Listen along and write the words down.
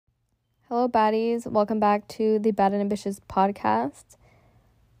Hello, baddies. Welcome back to the Bad and Ambitious podcast.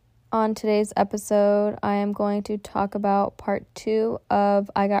 On today's episode, I am going to talk about part 2 of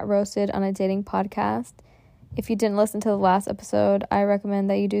I Got Roasted on a Dating Podcast. If you didn't listen to the last episode, I recommend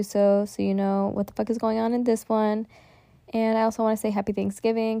that you do so you know what the fuck is going on in this one. And I also want to say happy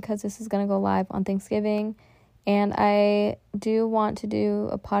Thanksgiving because this is going to go live on Thanksgiving. And I do want to do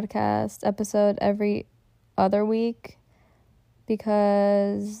a podcast episode every other week,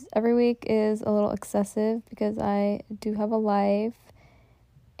 because every week is a little excessive because I do have a life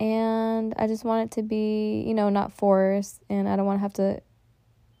and I just want it to be, not forced, and I don't want to have to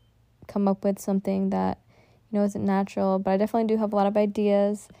come up with something that, isn't natural, but I definitely do have a lot of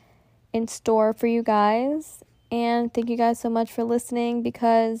ideas in store for you guys. And thank you guys so much for listening,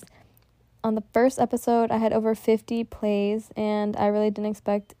 because on the first episode I had over 50 plays and I really didn't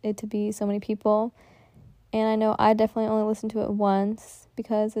expect it to be so many people. And I know I definitely only listened to it once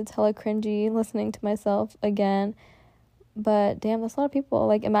because it's hella cringy listening to myself again. But damn, that's a lot of people.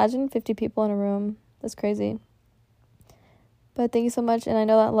 Like, imagine 50 people in a room. That's crazy. But thank you so much. And I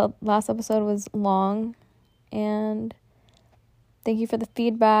know that last episode was long. And thank you for the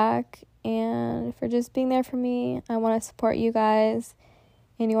feedback and for just being there for me. I want to support you guys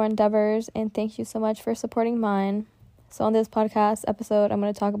in your endeavors. And thank you so much for supporting mine. So on this podcast episode, I'm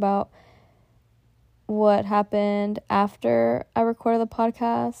going to talk about what happened after I recorded the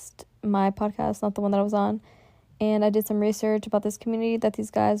podcast, my podcast, not the one that I was on. And I did some research about this community that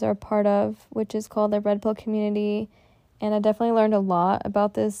these guys are a part of, which is called the Red Pill community. And I definitely learned a lot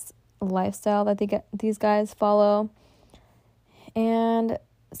about this lifestyle that these guys follow. And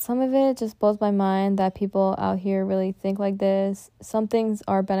some of it just blows my mind that people out here really think like this. Some things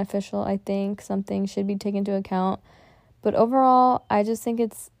are beneficial, I think. Some things should be taken into account. But overall, I just think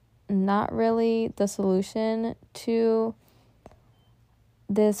it's not really the solution to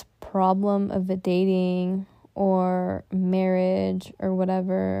this problem of dating or marriage or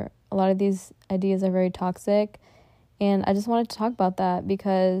whatever. A lot of these ideas are very toxic, and I just wanted to talk about that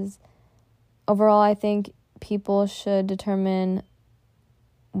because overall I think people should determine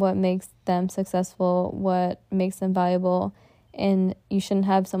what makes them successful, what makes them valuable, and you shouldn't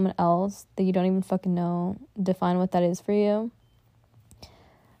have someone else that you don't even fucking know define what that is for you.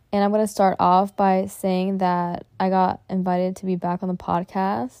 And I'm going to start off by saying that I got invited to be back on the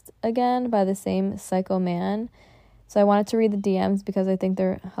podcast again by the same psycho man. So I wanted to read the DMs because I think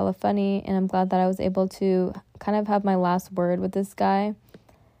they're hella funny, and I'm glad that I was able to kind of have my last word with this guy.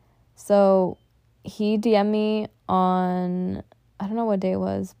 So he DM'd me on, I don't know what day it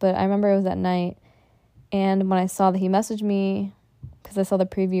was, but I remember it was at night. And when I saw that he messaged me, because I saw the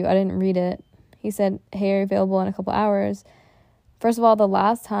preview, I didn't read it. He said, "Hey, are you available in a couple hours?" First of all, the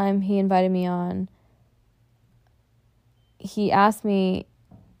last time he invited me on, he asked me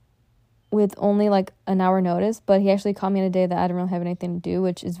with only like an hour notice, but he actually called me on a day that I didn't really have anything to do,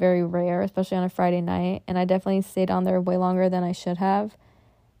 which is very rare, especially on a Friday night. And I definitely stayed on there way longer than I should have.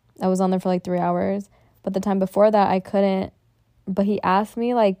 I was on there for like 3 hours, but the time before that I couldn't. But he asked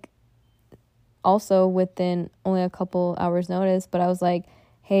me like also within only a couple hours notice, but I was like,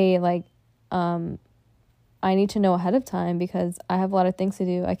 hey, like, I need to know ahead of time because I have a lot of things to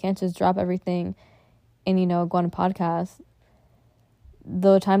do. I can't just drop everything and, go on a podcast.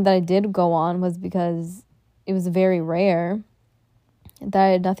 The time that I did go on was because it was very rare that I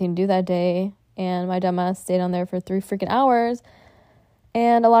had nothing to do that day. And my dumbass stayed on there for 3 freaking hours.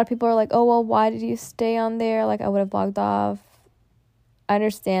 And a lot of people are like, oh, well, why did you stay on there? Like, I would have logged off. I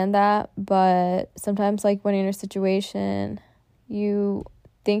understand that. But sometimes, like, when you're in a situation, you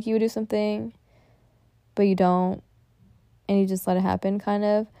think you would do something, but you don't, and you just let it happen, kind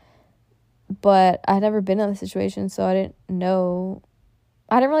of. But I had never been in a situation, so I didn't know.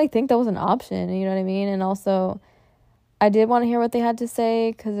 I didn't really think that was an option, you know what I mean? And also, I did want to hear what they had to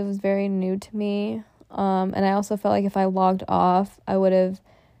say because it was very new to me. And I also felt like if I logged off, I would have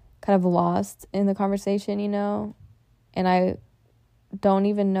kind of lost in the conversation, And I don't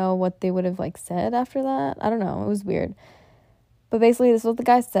even know what they would have, like, said after that. I don't know. It was weird. But basically, this is what the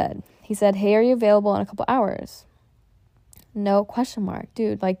guy said. He said, "Hey, are you available in a couple hours?" No question mark.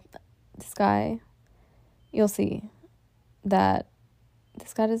 Dude, like, this guy, you'll see that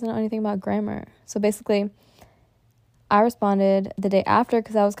this guy doesn't know anything about grammar. So basically, I responded the day after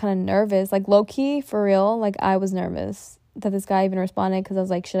because I was kind of nervous. Like, low-key, for real, like, I was nervous that this guy even responded because I was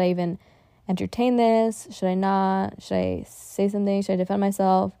like, should I even entertain this? Should I not? Should I say something? Should I defend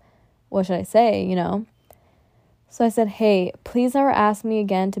myself? What should I say, So I said, "Hey, please never ask me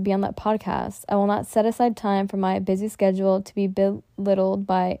again to be on that podcast. I will not set aside time from my busy schedule to be belittled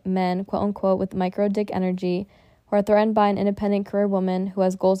by men, quote unquote, with micro dick energy who are threatened by an independent career woman who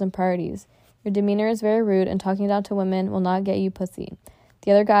has goals and priorities. Your demeanor is very rude, and talking down to women will not get you pussy.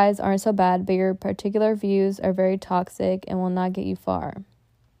 The other guys aren't so bad, but your particular views are very toxic and will not get you far.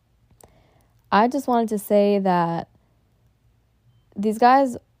 I just wanted to say that these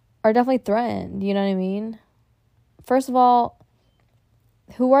guys are definitely threatened, you know what I mean? First of all,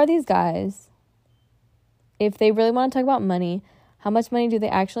 who are these guys? If they really want to talk about money, how much money do they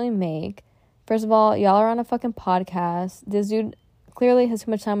actually make? First of all, y'all are on a fucking podcast. This dude clearly has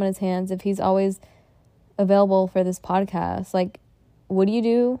too much time on his hands if he's always available for this podcast. Like, what do you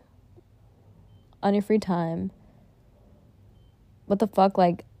do on your free time? What the fuck?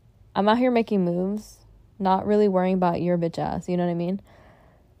 Like, I'm out here making moves, not really worrying about your bitch ass, you know what I mean?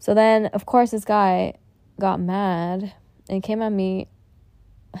 So then, of course, this guy got mad and came at me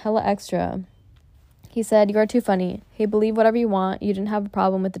hella extra. He said, "You are too funny. Hey, believe whatever you want. You didn't have a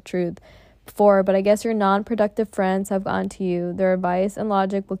problem with the truth before, but I guess your non-productive friends have gotten to you. Their advice and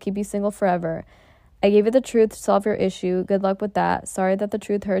logic will keep you single forever. I gave you the truth to solve your issue. Good luck with that. Sorry that the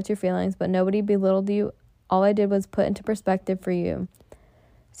truth hurts your feelings, but nobody belittled you. All I did was put into perspective for you.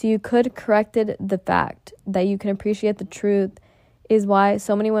 So you could corrected the fact that you can appreciate the truth is why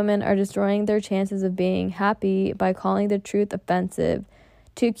so many women are destroying their chances of being happy by calling the truth offensive.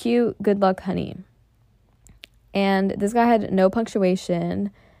 Too cute. Good luck, honey." And this guy had no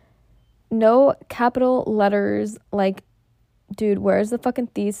punctuation, no capital letters. Like, dude, where's the fucking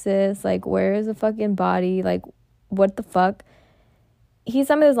thesis? Like, where's the fucking body? Like, what the fuck? He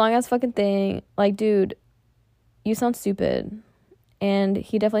sent me this long ass fucking thing. Like, dude, you sound stupid. And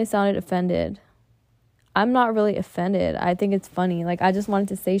he definitely sounded offended. I'm not really offended. I think it's funny. Like, I just wanted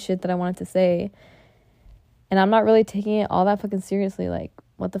to say shit that I wanted to say. And I'm not really taking it all that fucking seriously. Like,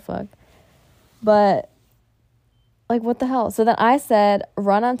 what the fuck? But, like, what the hell? So then I said,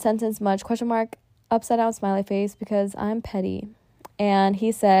 "Run on sentence much, ? Upside down smiley face, because I'm petty." And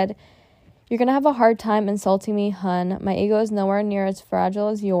he said, "You're gonna have a hard time insulting me, hun. My ego is nowhere near as fragile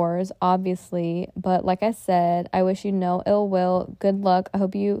as yours, obviously. But like I said, I wish you no ill will. Good luck. I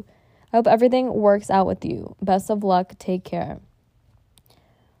hope everything works out with you. Best of luck. Take care."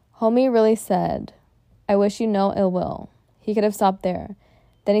 Homie really said, "I wish you no ill will." He could have stopped there.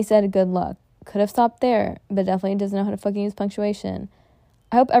 Then he said, "Good luck." Could have stopped there, but definitely doesn't know how to fucking use punctuation.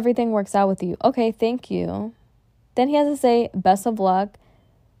 "I hope everything works out with you." Okay, thank you. Then he has to say, "Best of luck."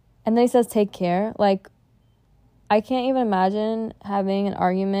 And then he says, "Take care." Like, I can't even imagine having an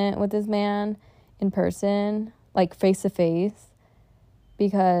argument with this man in person, like face to face,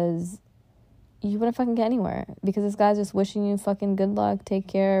 because you wouldn't fucking get anywhere. Because this guy's just wishing you fucking good luck, take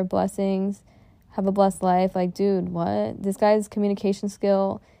care, blessings, have a blessed life. Like, dude, what? This guy's communication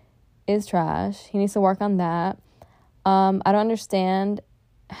skill is trash. He needs to work on that. I don't understand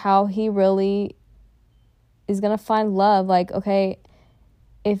how he really is gonna find love. Like, okay,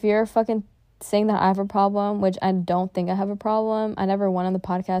 if you're fucking saying that I have a problem, which I don't think I have a problem, I never went on the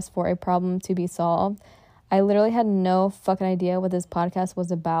podcast for a problem to be solved. I literally had no fucking idea what this podcast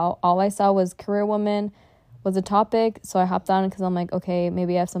was about. All I saw was career woman was a topic, so I hopped on because I'm like, okay,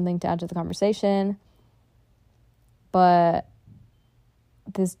 maybe I have something to add to the conversation. But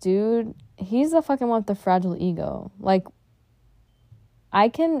this dude, he's the fucking one with the fragile ego. Like, I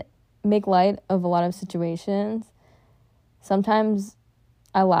can make light of a lot of situations. Sometimes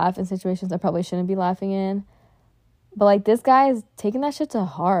I laugh in situations I probably shouldn't be laughing in. But, like, this guy is taking that shit to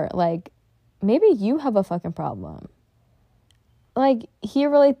heart. Like, maybe you have a fucking problem. Like, he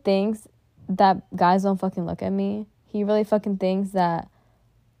really thinks that guys don't fucking look at me. He really fucking thinks that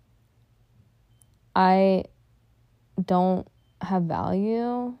I don't have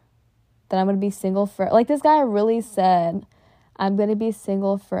value, that I'm gonna be single for, like, this guy really said, "I'm gonna be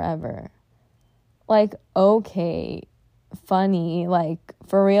single forever." Like, okay, funny, like,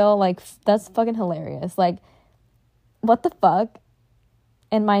 for real, like, that's fucking hilarious. Like, what the fuck?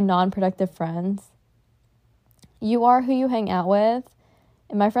 And my non-productive friends, you are who you hang out with,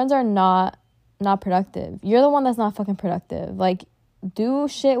 and my friends are not productive. You're the one that's not fucking productive. Like, do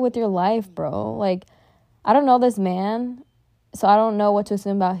shit with your life, bro. Like, I don't know this man, so I don't know what to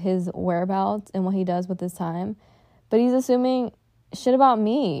assume about his whereabouts and what he does with his time. But he's assuming shit about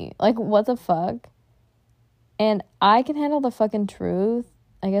me. Like, what the fuck? And I can handle the fucking truth,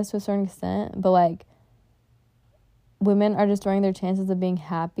 I guess, to a certain extent. But, like, women are destroying their chances of being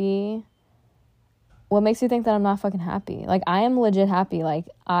happy. What makes you think that I'm not fucking happy? Like, I am legit happy. Like,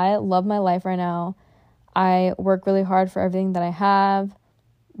 I love my life right now. I work really hard for everything that I have.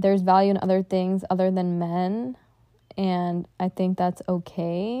 There's value in other things other than men. And I think that's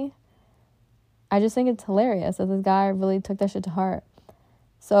okay. I just think it's hilarious that this guy really took that shit to heart.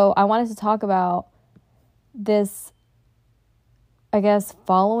 So I wanted to talk about this, I guess,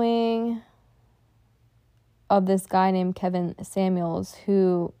 following of this guy named Kevin Samuels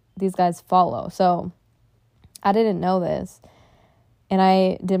who these guys follow. So I didn't know this. And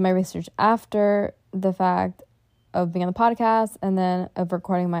I did my research after the fact of being on the podcast and then of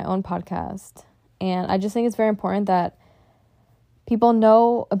recording my own podcast. And I just think it's very important that people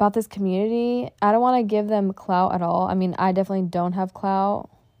know about this community. I don't want to give them clout at all. I mean, I definitely don't have clout,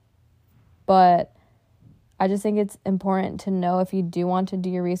 but I just think it's important to know, if you do want to do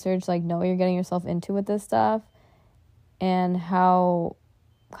your research, like, know what you're getting yourself into with this stuff and how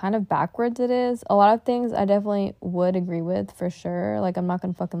kind of backwards it is. A lot of things I definitely would agree with, for sure. Like, I'm not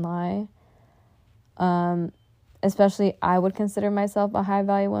gonna fucking lie. Especially, I would consider myself a high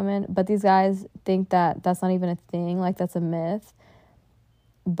value woman, but these guys think that that's not even a thing. Like, that's a myth.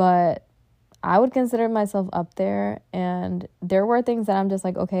 But I would consider myself up there, and there were things that I'm just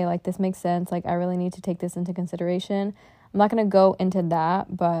like, okay, like, this makes sense. Like, I really need to take this into consideration. I'm not gonna go into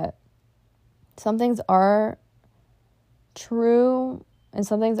that, but some things are true and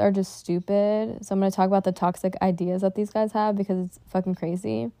some things are just stupid. So I'm gonna talk about the toxic ideas that these guys have, because it's fucking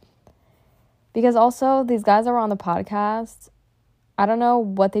crazy. Because also, these guys that were on the podcast, I don't know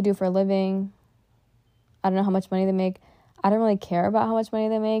what they do for a living. I don't know how much money they make. I don't really care about how much money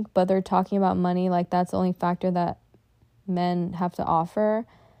they make, but they're talking about money like that's the only factor that men have to offer.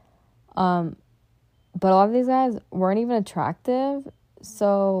 But a lot of these guys weren't even attractive.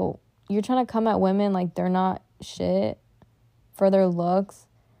 So you're trying to come at women like they're not shit for their looks,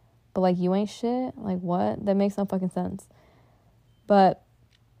 but like you ain't shit. Like, what? That makes no fucking sense. But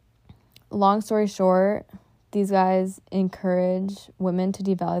long story short, these guys encourage women to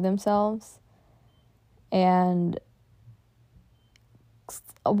devalue themselves. And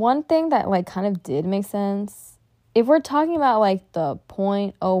one thing that like kind of did make sense, if we're talking about like the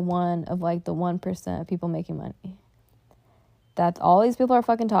 0.01 of like the 1% of people making money, that's all these people are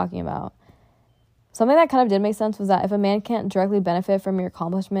fucking talking about. Something that kind of did make sense was that if a man can't directly benefit from your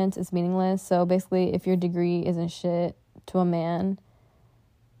accomplishments, it's meaningless. So basically, if your degree isn't shit to a man,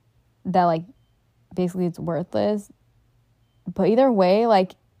 that like basically it's worthless. But either way,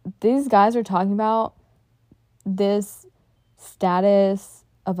 like, these guys are talking about this status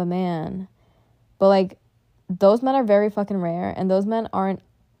of a man, but like those men are very fucking rare, and those men aren't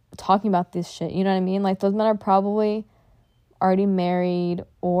talking about this shit, you know what I mean? Like, those men are probably already married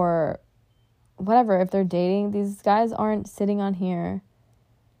or whatever. If they're dating, these guys aren't sitting on here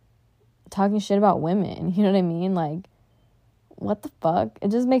talking shit about women, you know what I mean? Like, what the fuck? It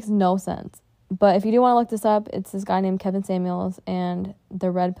just makes no sense. But if you do want to look this up, it's this guy named Kevin Samuels and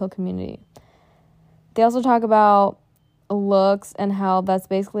the Red Pill community. They also talk about looks and how that's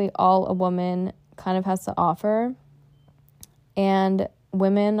basically all a woman kind of has to offer. And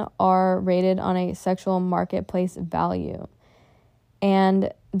women are rated on a sexual marketplace value.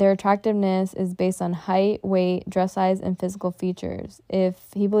 And their attractiveness is based on height, weight, dress size, and physical features. If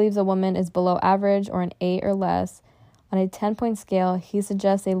he believes a woman is below average or an 8 or less on a 10-point scale, he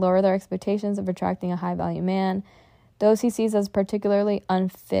suggests they lower their expectations of attracting a high-value man, those he sees as particularly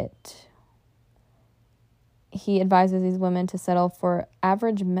unfit. He advises these women to settle for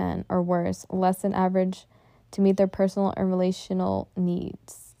average men or worse, less than average, to meet their personal and relational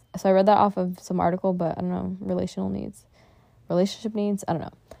needs. So I read that off of some article, but I don't know, relationship needs, I don't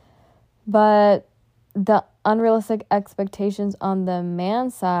know. But the unrealistic expectations on the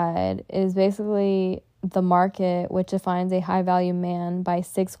man's side is basically the market, which defines a high-value man by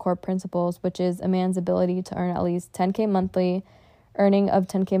 6 core principles, which is a man's ability to earn at least $10K monthly, earning of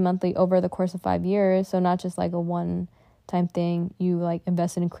 $10K monthly over the course of 5 years. So not just like a one-time thing, you like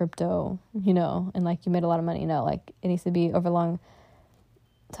invested in crypto, you know, and like you made a lot of money. No, like it needs to be over a long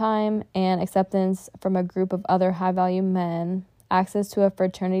time. And acceptance from a group of other high-value men, access to a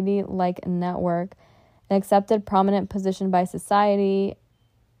fraternity-like network, an accepted prominent position by society,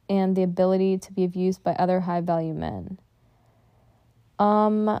 and the ability to be viewed by other high-value men.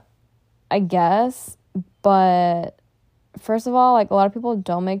 I guess, but first of all, like, a lot of people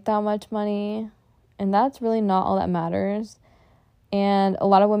don't make that much money, and that's really not all that matters. And a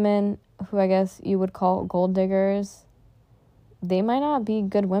lot of women who I guess you would call gold diggers, they might not be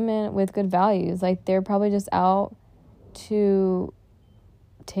good women with good values. Like, they're probably just out to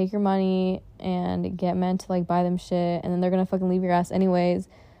take your money and get men to like buy them shit, and then they're gonna fucking leave your ass anyways.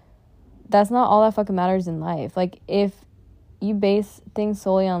 That's not all that fucking matters in life. Like, if you base things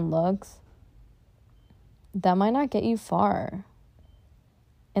solely on looks, that might not get you far.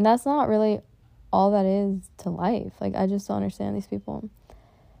 And that's not really all that is to life. Like, I just don't understand these people.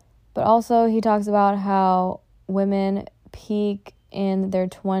 But also, he talks about how women peak in their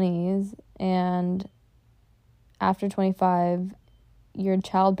 20s and after 25, your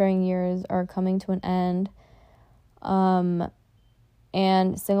childbearing years are coming to an end.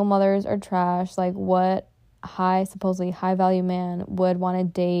 And single mothers are trash. Like, what supposedly high value man would want to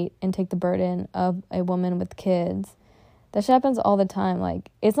date and take the burden of a woman with kids? That shit happens all the time. Like,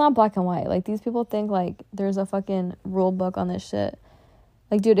 it's not black and white. Like, these people think, like, there's a fucking rule book on this shit.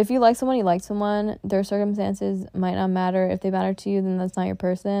 Like, dude, if you like someone, you like someone. Their circumstances might not matter. If they matter to you, then that's not your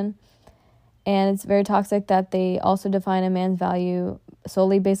person. And it's very toxic that they also define a man's value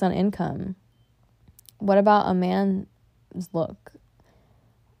solely based on income. What about a man's look?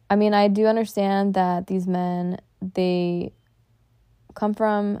 I mean, I do understand that these men, they come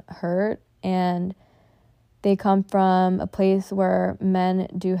from hurt, and they come from a place where men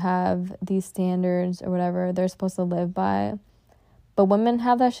do have these standards or whatever they're supposed to live by. But women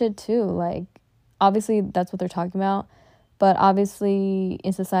have that shit too. Like, obviously that's what they're talking about. But obviously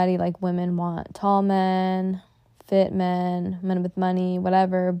in society, like, women want tall men, fit men, men with money,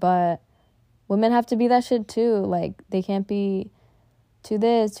 whatever. But women have to be that shit too. Like, they can't be to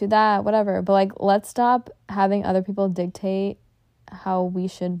this, to that, whatever. But, like, let's stop having other people dictate how we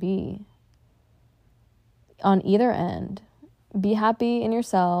should be on either end. Be happy in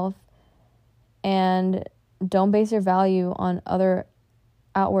yourself, and don't base your value on other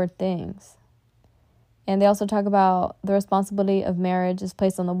outward things. And they also talk about the responsibility of marriage is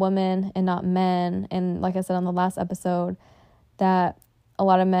placed on the woman and not men. And like I said on the last episode, that a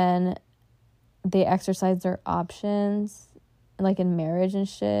lot of men, they exercise their options, like in marriage and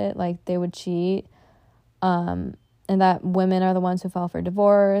shit. Like, they would cheat. And that women are the ones who file for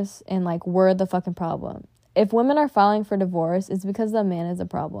divorce, and, like, we're the fucking problem. If women are filing for divorce, it's because the man is a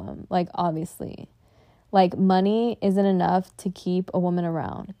problem. Like, obviously. Like, money isn't enough to keep a woman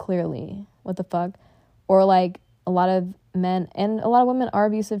around, clearly. What the fuck? Or, like, a lot of men and a lot of women are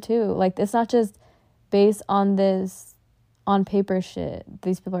abusive too. Like, it's not just based on this on paper shit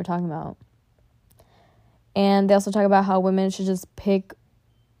these people are talking about. And they also talk about how women should just pick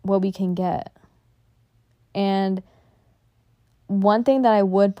what we can get. And one thing that I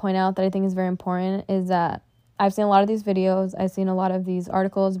would point out that I think is very important is that I've seen a lot of these videos. I've seen a lot of these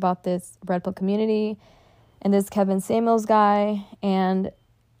articles about this red pill community and this Kevin Samuels guy. And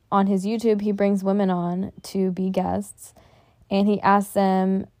on his YouTube, he brings women on to be guests. And he asks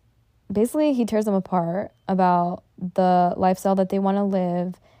them, basically he tears them apart about the lifestyle that they want to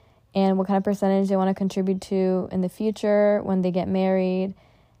live and what kind of percentage they want to contribute to in the future when they get married.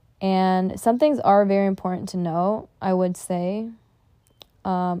 And some things are very important to know, I would say.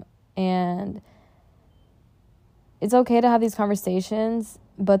 And it's okay to have these conversations,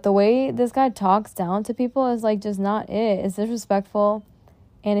 but the way this guy talks down to people is, like, just not it. It's disrespectful.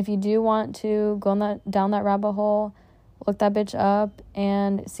 And if you do want to go down that rabbit hole, look that bitch up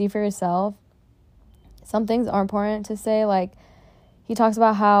and see for yourself. Some things are important to say. Like, he talks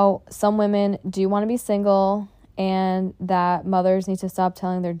about how some women do want to be single, and that mothers need to stop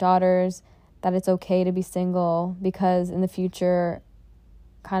telling their daughters that it's okay to be single, because in the future,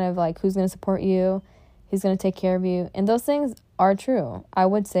 kind of like, who's going to support you? Who's going to take care of you? And those things are true. I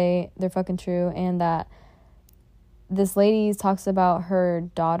would say they're fucking true. And that this lady talks about her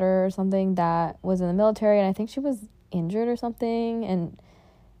daughter or something that was in the military, and I think she was injured or something, and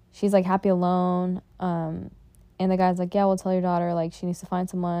she's, like, happy alone. And the guy's like, yeah, we'll tell your daughter, like, she needs to find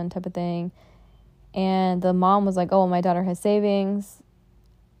someone, type of thing. And the mom was like, oh, my daughter has savings.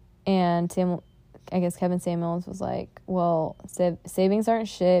 And I guess Kevin Samuels was like, well, savings aren't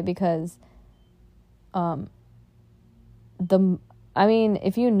shit, because if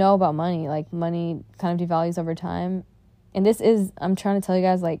you know about money, like, money kind of devalues over time. And I'm trying to tell you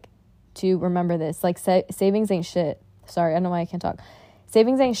guys, like, to remember this. Like, savings ain't shit. Sorry, I don't know why I can't talk.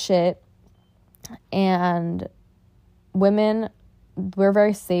 Savings ain't shit. And women, we're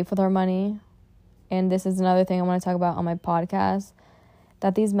very safe with our money. And this is another thing I want to talk about on my podcast,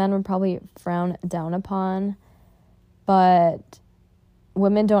 that these men would probably frown down upon. But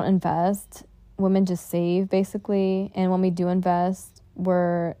women don't invest. Women just save, basically. And when we do invest,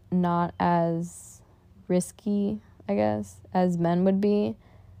 we're not as risky, I guess, as men would be.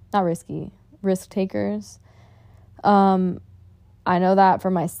 Not risky, risk takers. I know that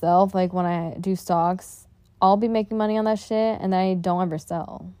for myself. Like, when I do stocks, I'll be making money on that shit, and then I don't ever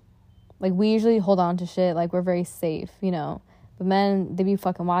sell. Like, we usually hold on to shit. Like, we're very safe, you know. But men, they be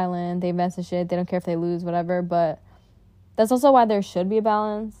fucking wildin'. They invest in shit. They don't care if they lose, whatever. But that's also why there should be a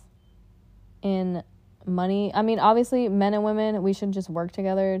balance in money. I mean, obviously, men and women, we should just work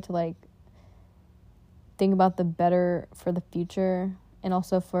together to, like, think about the better for the future, and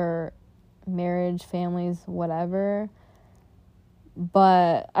also for marriage, families, whatever.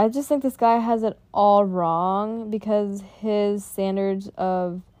 But I just think this guy has it all wrong because his standards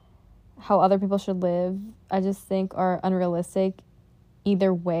of how other people should live, I just think are unrealistic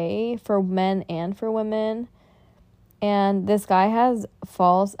either way for men and for women. And this guy has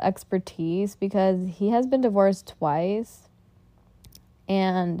false expertise because he has been divorced twice.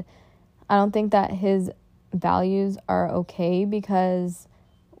 And I don't think that his values are okay because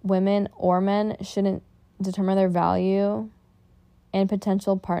women or men shouldn't determine their value and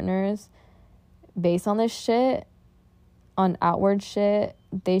potential partners based on this shit, on outward shit.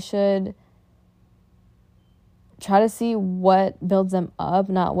 They should try to see what builds them up,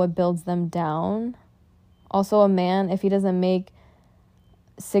 not what builds them down. Also, a man, if he doesn't make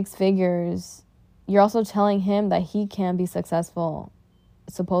 6 figures, you're also telling him that he can be successful,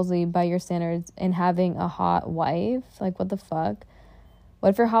 supposedly by your standards, in having a hot wife. Like, what the fuck? What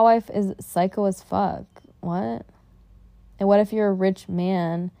if your hot wife is psycho as fuck? What? And what if your rich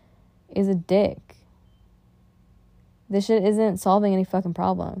man is a dick? This shit isn't solving any fucking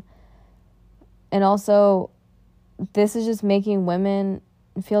problem. And also, this is just making women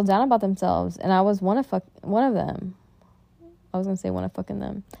feel down about themselves. And I was one of them. I was going to say one of fucking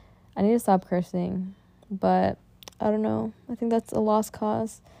them. I need to stop cursing. But I don't know. I think that's a lost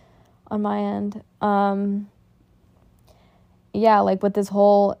cause on my end. Yeah, like with this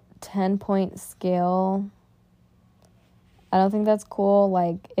whole 10-point scale, I don't think that's cool.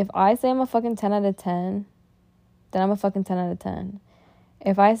 Like, if I say I'm a fucking 10 out of 10, then I'm a fucking 10 out of 10.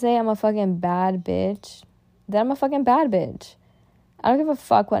 If I say I'm a fucking bad bitch, then I'm a fucking bad bitch. I don't give a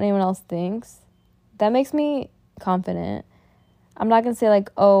fuck what anyone else thinks. That makes me confident. I'm not gonna say like,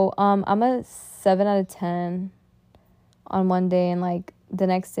 oh, I'm a 7 out of 10 on one day, and like the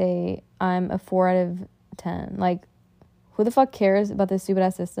next day I'm a 4 out of 10. Like, who the fuck cares about this stupid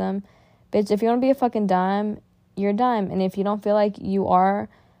ass system? Bitch, if you want to be a fucking dime, you're a dime. And if you don't feel like you are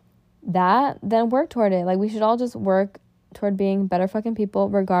that, then work toward it. Like, we should all just work toward being better fucking people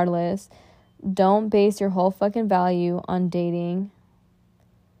regardless. Don't base your whole fucking value on dating.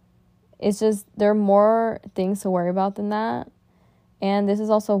 It's just, there are more things to worry about than that. And this is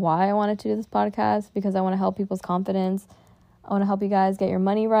also why I wanted to do this podcast, because I want to help people's confidence. I want to help you guys get your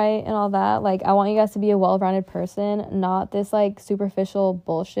money right and all that. Like, I want you guys to be a well-rounded person, not this, like, superficial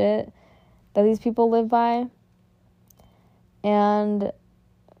bullshit that these people live by. And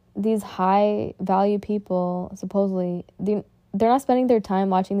these high-value people, supposedly, they're not spending their time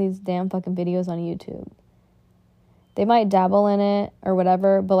watching these damn fucking videos on YouTube. They might dabble in it or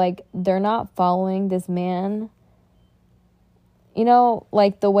whatever, but, like, they're not following this man. You know,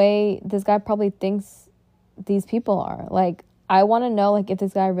 like, the way this guy probably thinks these people are. Like, I want to know, like, if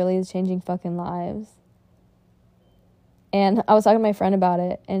this guy really is changing fucking lives. And I was talking to my friend about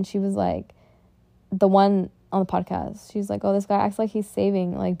it, and she was like, the one on the podcast, she's like, oh, this guy acts like he's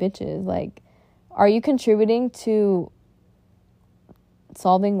saving, like, bitches. Like, are you contributing to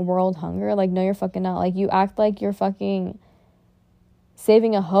solving world hunger? Like, no, you're fucking not. Like, you act like you're fucking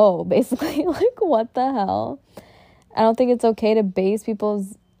saving a hoe, basically. Like, what the hell? I don't think it's okay to base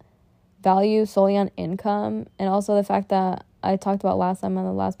people's value solely on income. And also the fact that I talked about last time on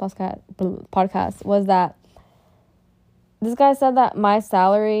the last podcast was that this guy said that my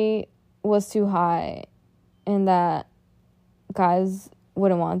salary was too high and that guys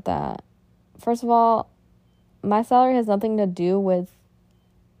wouldn't want that. First of all, my salary has nothing to do with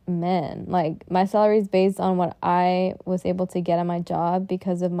men. Like, my salary is based on what I was able to get at my job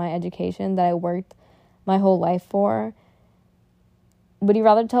because of my education that I worked my whole life for. Would you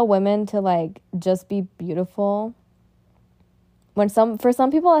rather tell women to, like, just be beautiful? When for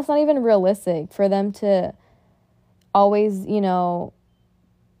some people, that's not even realistic for them to always, you know,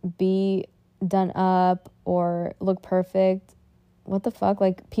 be done up or look perfect. What the fuck?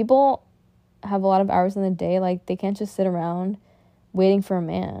 Like, people have a lot of hours in the day. Like, they can't just sit around waiting for a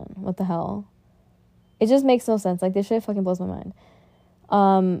man. What the hell? It just makes no sense. Like, this shit fucking blows my mind.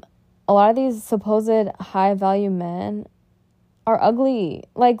 A lot of these supposed high value men are ugly.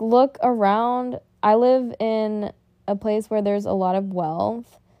 Like, look around. I live in a place where there's a lot of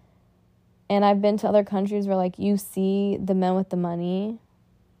wealth, and I've been to other countries where, like, you see the men with the money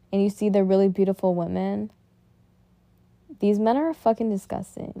and you see the really beautiful women. These men are fucking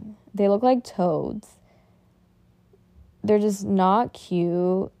disgusting. They look like toads. They're just not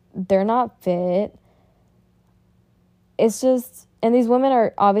cute. They're not fit. It's just, and these women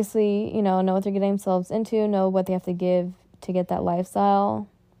are obviously, you know what they're getting themselves into, know what they have to give to get that lifestyle.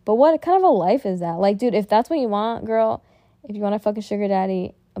 But what kind of a life is that? Like, dude, if that's what you want, girl, if you want a fucking sugar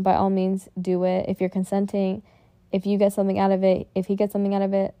daddy, by all means, do it. If you're consenting, if you get something out of it, if he gets something out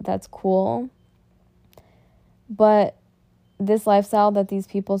of it, that's cool. But this lifestyle that these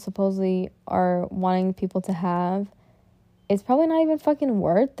people supposedly are wanting people to have, it's probably not even fucking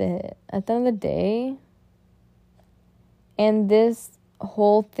worth it at the end of the day. And this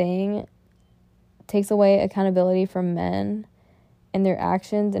whole thing takes away accountability from men and their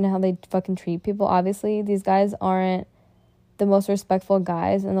actions and how they fucking treat people. Obviously, these guys aren't the most respectful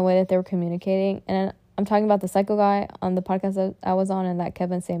guys in the way that they were communicating. And I'm talking about the psycho guy on the podcast that I was on and that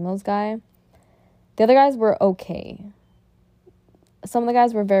Kevin Samuels guy. The other guys were okay. Some of the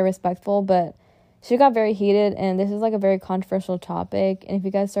guys were very respectful, but she got very heated, and this is like a very controversial topic. And if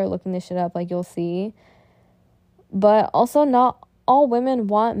you guys start looking this shit up, like, you'll see. But also, not all women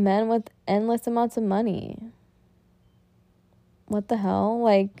want men with endless amounts of money. What the hell?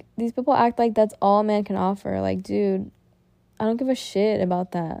 Like, these people act like that's all a man can offer. Like, dude, I don't give a shit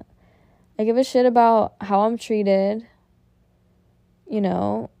about that. I give a shit about how I'm treated, you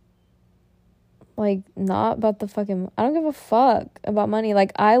know, like, not about the fucking, I don't give a fuck about money.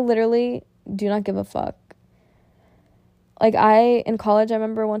 Like, I literally do not give a fuck. Like, in college, I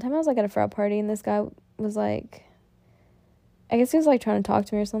remember one time I was, like, at a frat party, and this guy was, like, I guess he was, like, trying to talk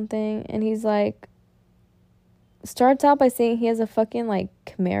to me or something, and he's, like, starts out by saying he has a fucking, like,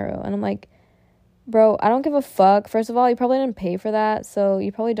 Camaro, and I'm, like, bro, I don't give a fuck. First of all, you probably didn't pay for that, so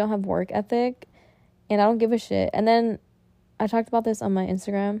you probably don't have work ethic, and I don't give a shit. And then I talked about this on my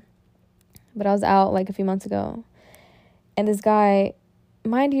Instagram, but I was out, like, a few months ago, and this guy,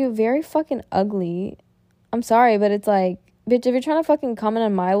 mind you, very fucking ugly. I'm sorry, but it's like, bitch, if you're trying to fucking comment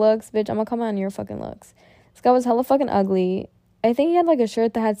on my looks, bitch, I'm gonna comment on your fucking looks. This guy was hella fucking ugly. I think he had, like, a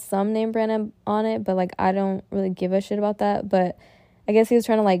shirt that had some name brand on it, but, like, I don't really give a shit about that. But I guess he was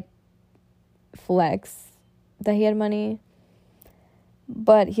trying to, like, flex that he had money.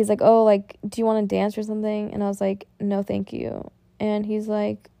 But he's like, oh, like, do you want to dance or something? And I was like, no, thank you. And he's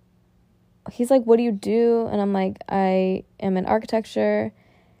like, what do you do? And I'm like, I am in architecture.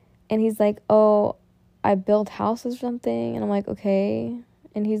 And he's like, oh, I build houses or something. And I'm like, okay.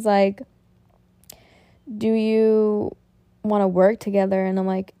 And he's like, do you want to work together? And I'm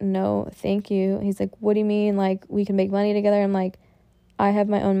like, no, thank you. He's like, what do you mean? Like, we can make money together? I'm like, I have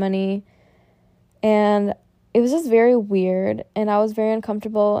my own money. And it was just very weird. And I was very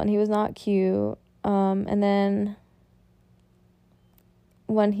uncomfortable. And he was not cute. And then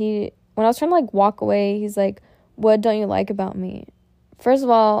when I was trying to, like, walk away, he's like, what don't you like about me? First of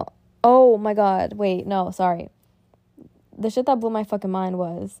all, oh my God, wait, no, sorry. The shit that blew my fucking mind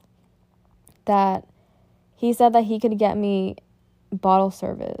was that he said that he could get me bottle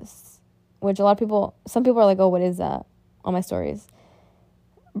service, which some people are like, oh, what is that? On my stories.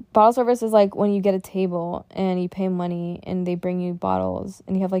 Bottle service is like when you get a table and you pay money and they bring you bottles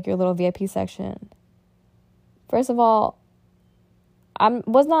and you have, like, your little VIP section. First of all, I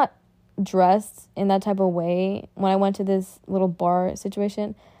was not dressed in that type of way when I went to this little bar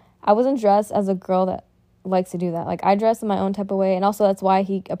situation. I wasn't dressed as a girl that likes to do that. Like, I dress in my own type of way, and also that's why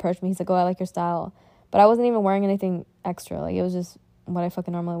he approached me. He's like, oh, I like your style. But I wasn't even wearing anything extra. Like, it was just what I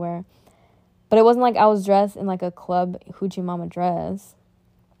fucking normally wear. But it wasn't like I was dressed in, like, a club hoochie mama dress.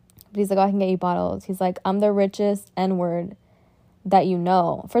 But he's like, oh, I can get you bottles. He's like, I'm the richest N-word that you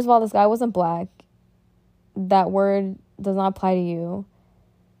know. First of all, this guy wasn't black. That word does not apply to you.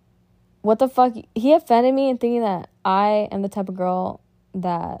 What the fuck? He offended me in thinking that I am the type of girl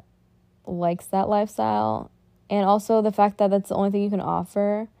that likes that lifestyle. And also the fact that that's the only thing you can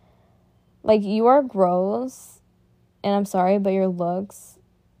offer. Like, you are gross. And I'm sorry, but your looks,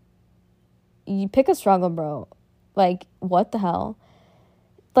 you pick a struggle, bro. Like, what the hell?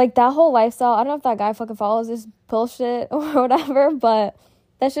 Like, that whole lifestyle, I don't know if that guy fucking follows this bullshit or whatever, but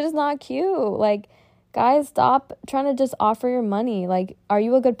that shit is not cute. Like, guys, stop trying to just offer your money. Like, are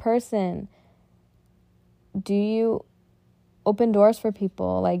you a good person? Do you open doors for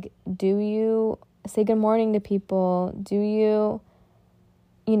people? Like, do you say good morning to people? Do you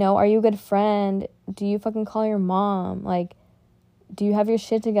know, are you a good friend? Do you fucking call your mom? Like, do you have your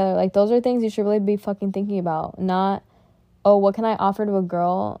shit together? Like, those are things you should really be fucking thinking about. Not, oh, what can I offer to a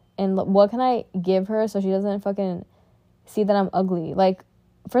girl? And what can I give her so she doesn't fucking see that I'm ugly? Like,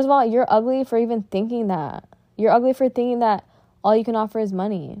 first of all, you're ugly for even thinking that. You're ugly for thinking that all you can offer is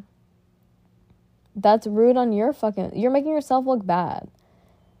money. That's rude on your fucking... You're making yourself look bad.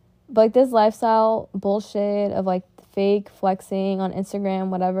 But, like, this lifestyle bullshit of, like, fake flexing on Instagram,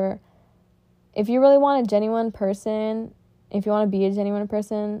 whatever. If you really want a genuine person, if you want to be a genuine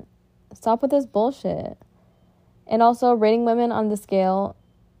person, stop with this bullshit. And also, rating women on the scale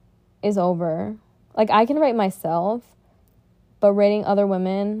is over. Like, I can rate myself, but rating other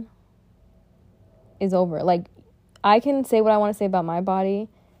women is over. Like, I can say what I want to say about my body,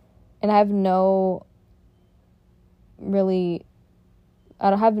 and I have no really, I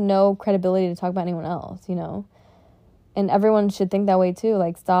don't have no credibility to talk about anyone else, you know? And everyone should think that way too.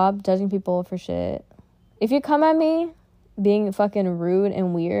 Like, stop judging people for shit. If you come at me being fucking rude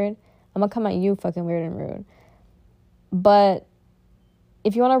and weird, I'm gonna come at you fucking weird and rude. But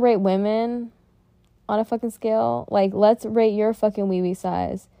if you want to rate women on a fucking scale, like, let's rate your fucking wee-wee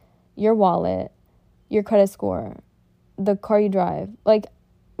size, your wallet, your credit score, the car you drive. Like,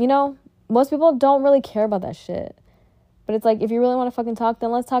 you know, most people don't really care about that shit. But it's like, if you really want to fucking talk,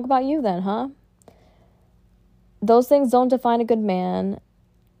 then let's talk about you then, huh? Those things don't define a good man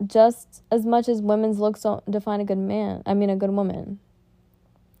just as much as women's looks don't define a good man. I mean, a good woman.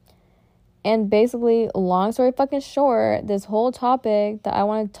 And basically, long story fucking short, this whole topic that I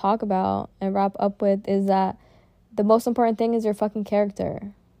want to talk about and wrap up with is that the most important thing is your fucking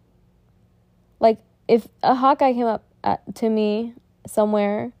character. Like, if a hot guy came up to me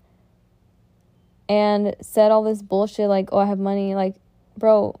somewhere and said all this bullshit, like, oh, I have money, like,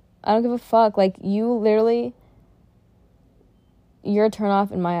 bro, I don't give a fuck. Like, you literally, you're a turn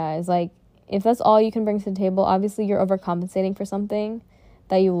off in my eyes. Like, if that's all you can bring to the table, obviously you're overcompensating for something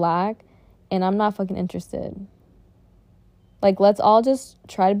that you lack, and I'm not fucking interested. Like, let's all just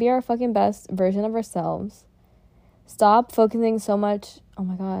try to be our fucking best version of ourselves. Stop focusing so much, oh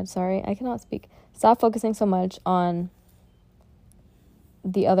my god, sorry, I cannot speak. Stop focusing so much on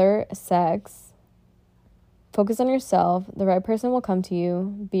the other sex. Focus on yourself. The right person will come to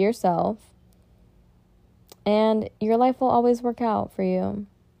you. Be yourself. And your life will always work out for you.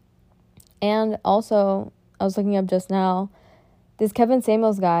 And also, I was looking up just now, this Kevin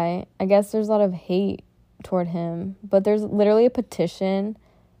Samuels guy, I guess there's a lot of hate toward him. But there's literally a petition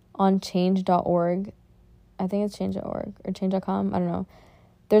on change.org. I think it's change.org or change.com. I don't know.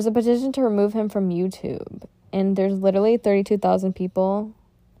 There's a petition to remove him from YouTube. And there's literally 32,000 people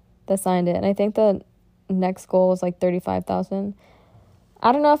that signed it. And I think the next goal was like 35,000.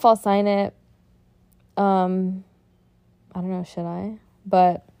 I don't know if I'll sign it. I don't know, should I?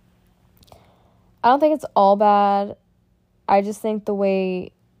 But I don't think it's all bad. I just think the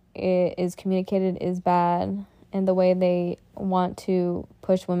way it is communicated is bad, and the way they want to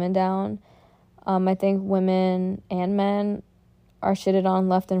push women down. I think women and men are shitted on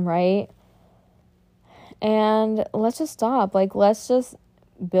left and right. And let's just stop. Like, let's just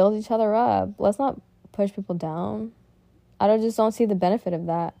build each other up. Let's not push people down. I just don't see the benefit of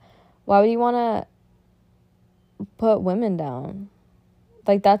that. Why would you want to put women down?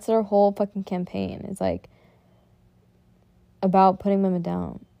 Like, that's their whole fucking campaign. It's like about putting women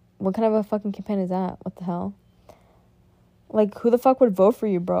down. What kind of a fucking campaign is that? What the hell? Like, who the fuck would vote for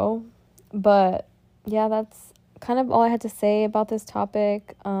you, bro? But yeah, that's kind of all I had to say about this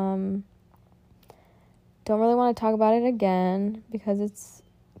topic. Don't really want to talk about it again because it's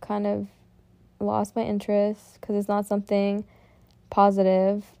kind of lost my interest, because it's not something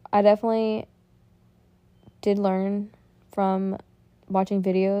positive. I definitely did learn from watching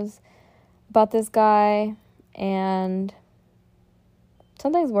videos about this guy, and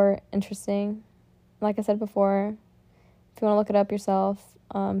some things were interesting. Like I said before, if you want to look it up yourself,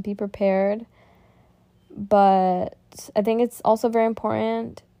 be prepared. But I think it's also very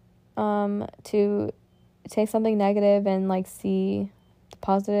important to take something negative and like see the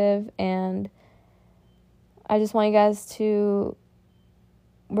positive. And I just want you guys to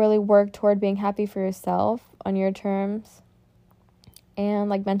really work toward being happy for yourself on your terms. And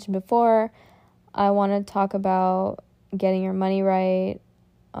like mentioned before, I want to talk about getting your money right,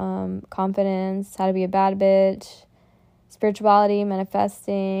 confidence, how to be a bad bitch, spirituality,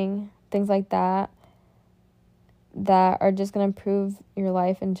 manifesting, things like that are just going to improve your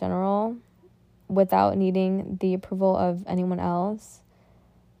life in general without needing the approval of anyone else.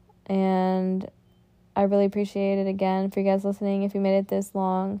 And I really appreciate it again for you guys listening if you made it this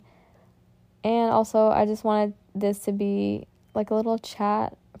long. And also, I just wanted this to be like a little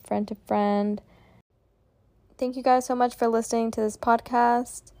chat, friend to friend. Thank you guys so much for listening to this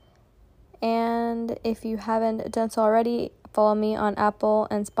podcast. And if you haven't done so already, follow me on Apple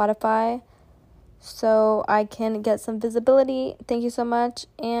and Spotify so I can get some visibility. Thank you so much,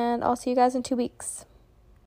 and I'll see you guys in 2 weeks.